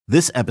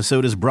This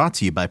episode is brought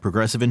to you by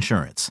Progressive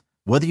Insurance.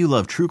 Whether you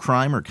love true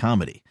crime or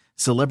comedy,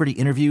 celebrity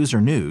interviews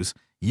or news,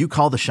 you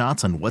call the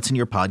shots on what's in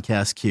your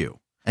podcast queue.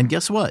 And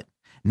guess what?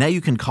 Now you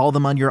can call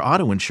them on your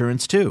auto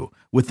insurance too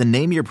with the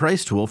Name Your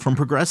Price tool from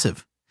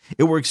Progressive.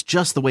 It works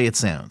just the way it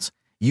sounds.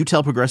 You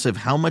tell Progressive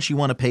how much you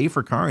want to pay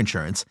for car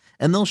insurance,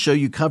 and they'll show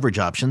you coverage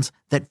options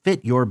that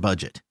fit your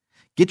budget.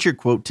 Get your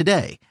quote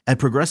today at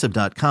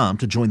Progressive.com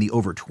to join the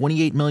over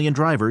 28 million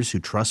drivers who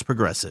trust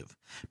Progressive.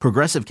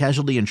 Progressive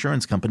Casualty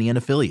Insurance Company and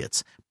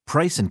Affiliates.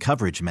 Price and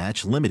coverage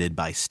match limited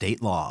by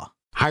state law.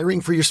 Hiring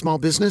for your small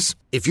business?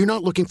 If you're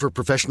not looking for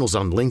professionals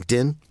on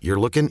LinkedIn, you're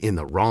looking in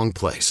the wrong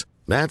place.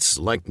 That's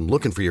like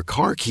looking for your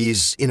car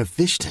keys in a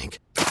fish tank.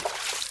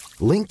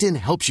 LinkedIn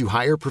helps you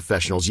hire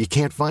professionals you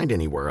can't find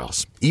anywhere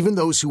else, even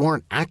those who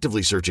aren't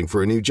actively searching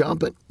for a new job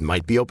but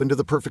might be open to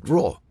the perfect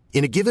role.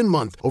 In a given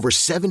month, over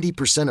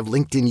 70% of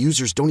LinkedIn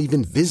users don't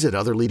even visit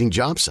other leading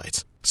job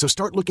sites. So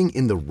start looking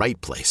in the right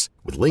place.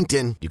 With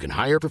LinkedIn, you can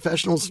hire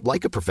professionals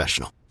like a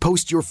professional.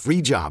 Post your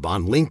free job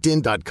on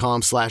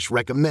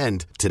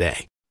linkedin.com/recommend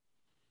today.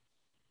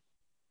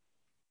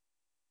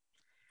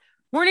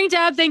 Morning,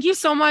 Deb. Thank you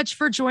so much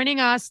for joining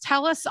us.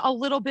 Tell us a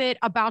little bit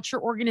about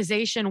your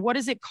organization. What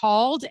is it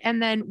called? And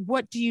then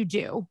what do you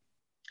do?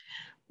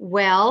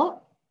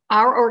 Well,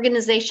 our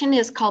organization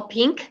is called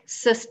Pink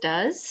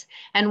Sisters,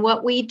 and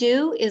what we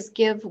do is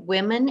give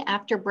women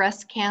after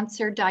breast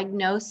cancer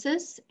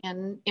diagnosis,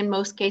 and in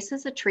most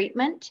cases a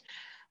treatment,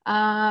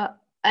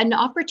 an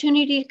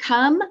opportunity to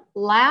come,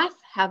 laugh,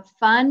 have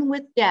fun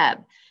with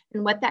Deb.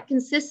 And what that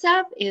consists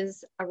of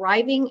is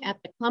arriving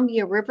at the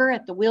Columbia River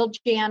at the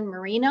Wiljan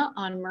Marina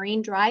on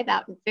Marine Drive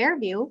out in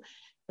Fairview,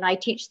 and I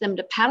teach them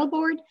to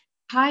paddleboard,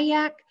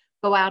 kayak,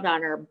 go out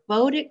on our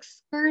boat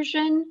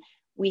excursion.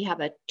 We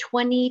have a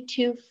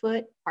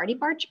 22-foot party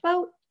barge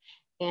boat.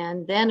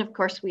 And then, of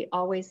course, we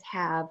always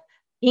have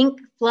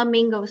pink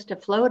flamingos to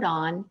float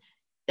on.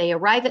 They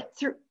arrive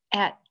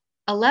at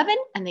 11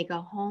 and they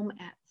go home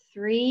at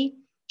 3.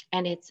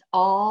 And it's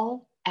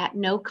all at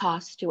no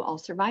cost to all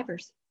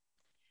survivors.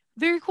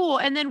 Very cool.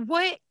 And then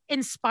what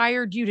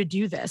inspired you to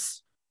do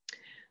this?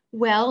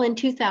 Well, in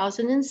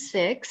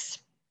 2006,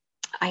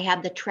 I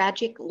had the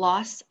tragic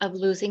loss of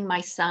losing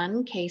my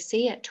son,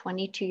 Casey, at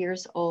 22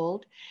 years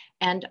old,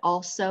 and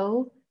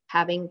also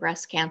having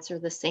breast cancer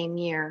the same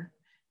year.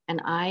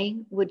 And I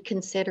would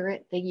consider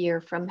it the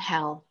year from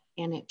hell,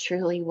 and it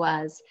truly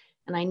was.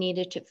 And I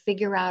needed to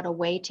figure out a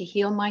way to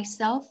heal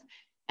myself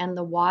and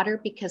the water,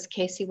 because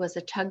Casey was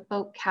a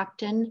tugboat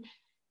captain,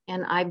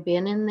 and I've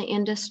been in the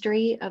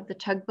industry of the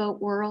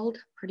tugboat world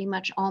pretty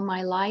much all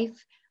my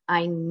life.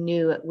 I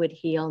knew it would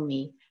heal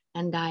me,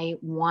 and I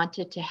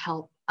wanted to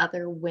help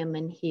other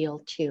women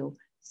heal too.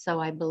 So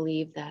I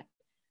believe that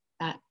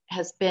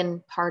has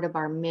been part of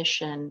our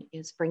mission,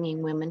 is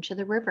bringing women to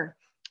the river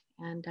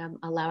and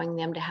allowing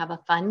them to have a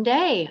fun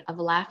day of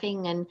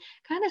laughing and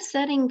kind of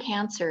setting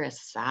cancer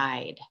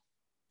aside.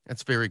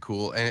 That's very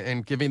cool.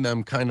 And giving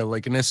them kind of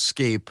like an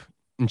escape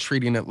and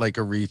treating it like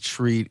a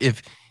retreat.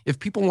 If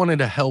people wanted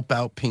to help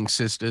out Pink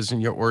Sisters in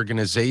your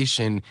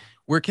organization,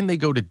 where can they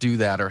go to do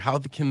that, or how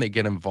can they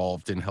get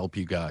involved and help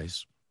you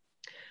guys?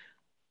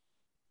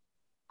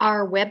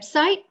 Our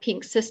website,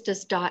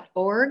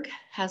 pinksistas.org,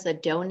 has a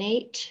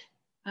donate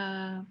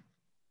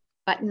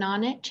button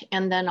on it.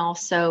 And then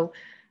also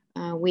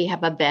we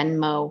have a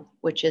Venmo,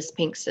 which is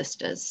Pink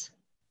Sisters.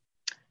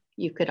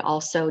 You could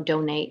also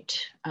donate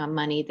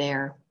money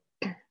there.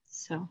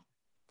 So.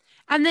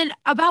 And then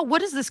about what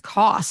does this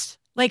cost?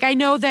 Like, I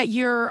know that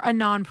you're a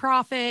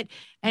nonprofit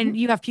and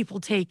you have people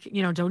take,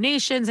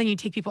 donations, and you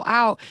take people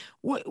out.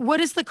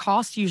 What is the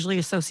cost usually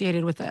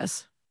associated with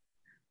this?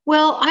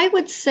 Well, I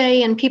would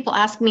say, and people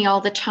ask me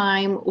all the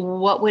time,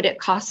 what would it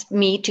cost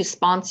me to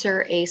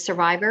sponsor a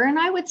survivor? And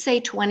I would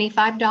say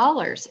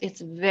 $25. It's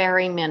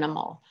very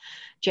minimal.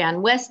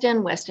 Jan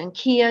Weston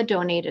Kia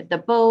donated the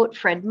boat.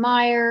 Fred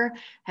Meyer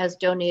has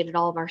donated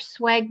all of our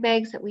swag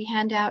bags that we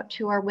hand out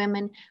to our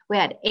women. We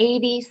had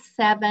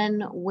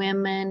 87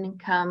 women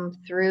come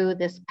through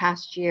this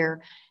past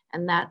year,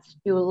 and that's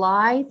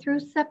July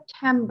through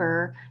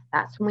September.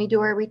 That's when we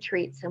do our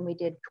retreats, and we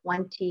did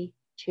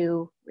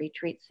 22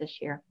 retreats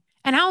this year.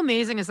 And how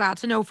amazing is that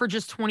to know for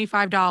just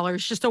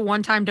 $25, just a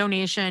one-time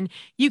donation,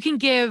 you can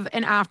give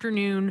an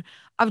afternoon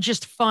of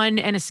just fun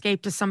and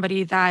escape to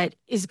somebody that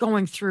is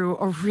going through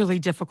a really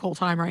difficult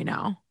time right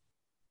now.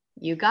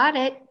 You got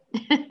it.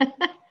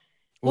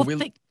 Well,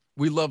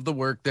 we love the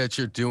work that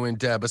you're doing,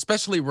 Deb,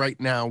 especially right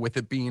now with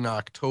it being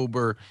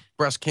October,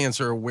 Breast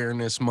Cancer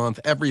Awareness Month,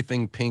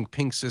 everything pink.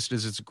 Pink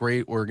Sisters is a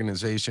great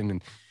organization,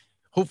 and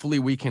hopefully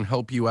we can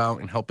help you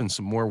out and helping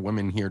some more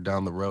women here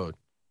down the road.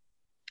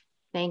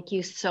 Thank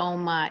you so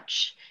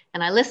much.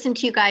 And I listen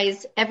to you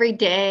guys every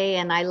day,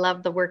 and I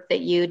love the work that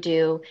you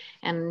do.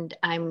 And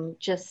I'm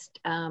just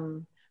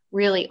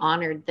really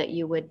honored that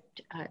you would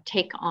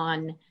take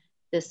on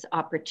this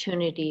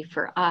opportunity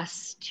for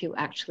us to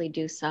actually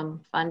do some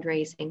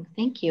fundraising.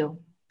 Thank you.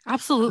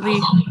 Absolutely.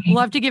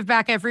 Love to give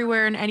back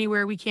everywhere and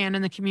anywhere we can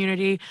in the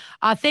community.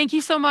 Thank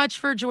you so much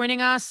for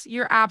joining us.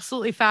 You're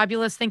absolutely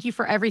fabulous. Thank you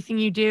for everything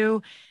you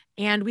do.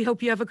 And we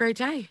hope you have a great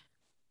day.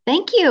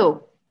 Thank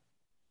you.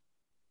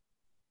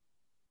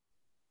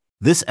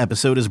 This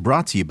episode is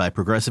brought to you by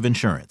Progressive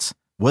Insurance.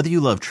 Whether you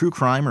love true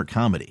crime or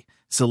comedy,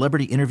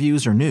 celebrity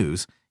interviews or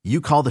news, you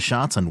call the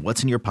shots on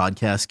what's in your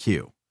podcast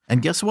queue.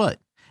 And guess what?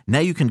 Now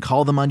you can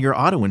call them on your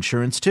auto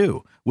insurance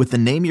too with the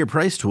Name Your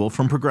Price tool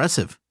from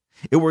Progressive.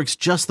 It works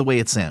just the way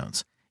it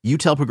sounds. You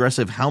tell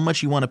Progressive how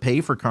much you want to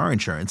pay for car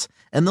insurance,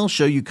 and they'll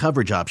show you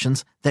coverage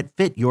options that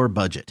fit your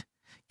budget.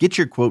 Get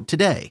your quote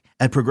today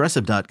at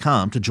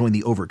Progressive.com to join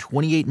the over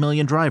 28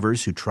 million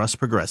drivers who trust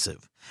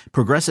Progressive.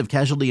 Progressive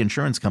Casualty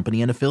Insurance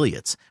Company and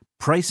Affiliates.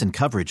 Price and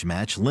coverage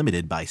match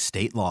limited by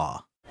state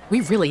law.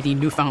 We really need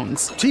new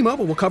phones.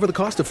 T-Mobile will cover the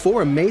cost of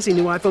 4 amazing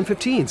new iPhone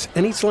 15s,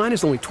 and each line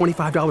is only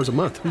 $25 a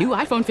month. New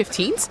iPhone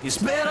 15s? It's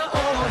better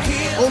over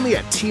here. Only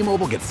at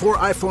T-Mobile, get 4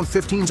 iPhone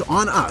 15s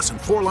on us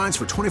and 4 lines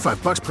for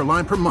 $25 per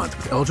line per month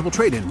with eligible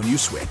trade-in when you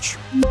switch.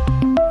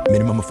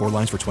 Minimum of 4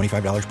 lines for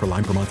 $25 per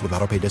line per month with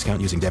autopay discount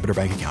using debit or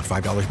bank account.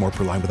 $5 more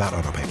per line without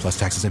autopay, plus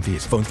taxes and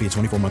fees. Phone fee at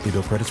 24 monthly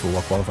bill credits for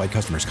well-qualified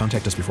customers.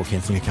 Contact us before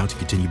canceling account to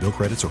continue bill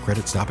credits or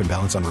credit stop and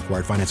balance on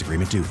required finance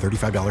agreement due.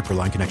 $35 per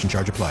line connection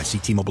charge applies. See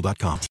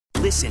T-Mobile.com.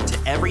 Listen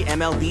to every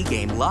MLB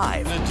game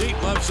live. In the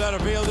deep left center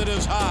field, it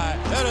is high,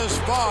 it is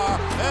far,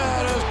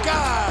 it is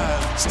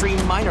gone.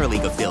 Stream minor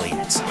league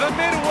affiliates. The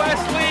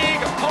Midwest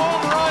League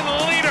home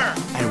run leader.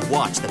 And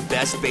watch the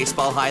best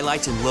baseball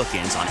highlights and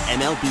look-ins on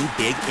MLB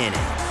Big Inning.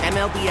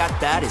 MLB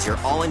At Bat is your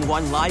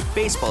all-in-one live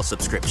baseball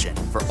subscription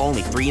for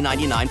only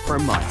 $3.99 per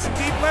month.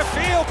 Deep left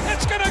field,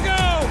 it's gonna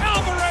go.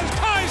 Alvarez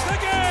ties the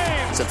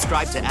game.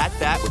 Subscribe to At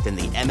Bat within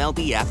the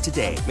MLB app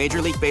today.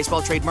 Major League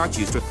Baseball trademarks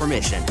used with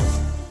permission.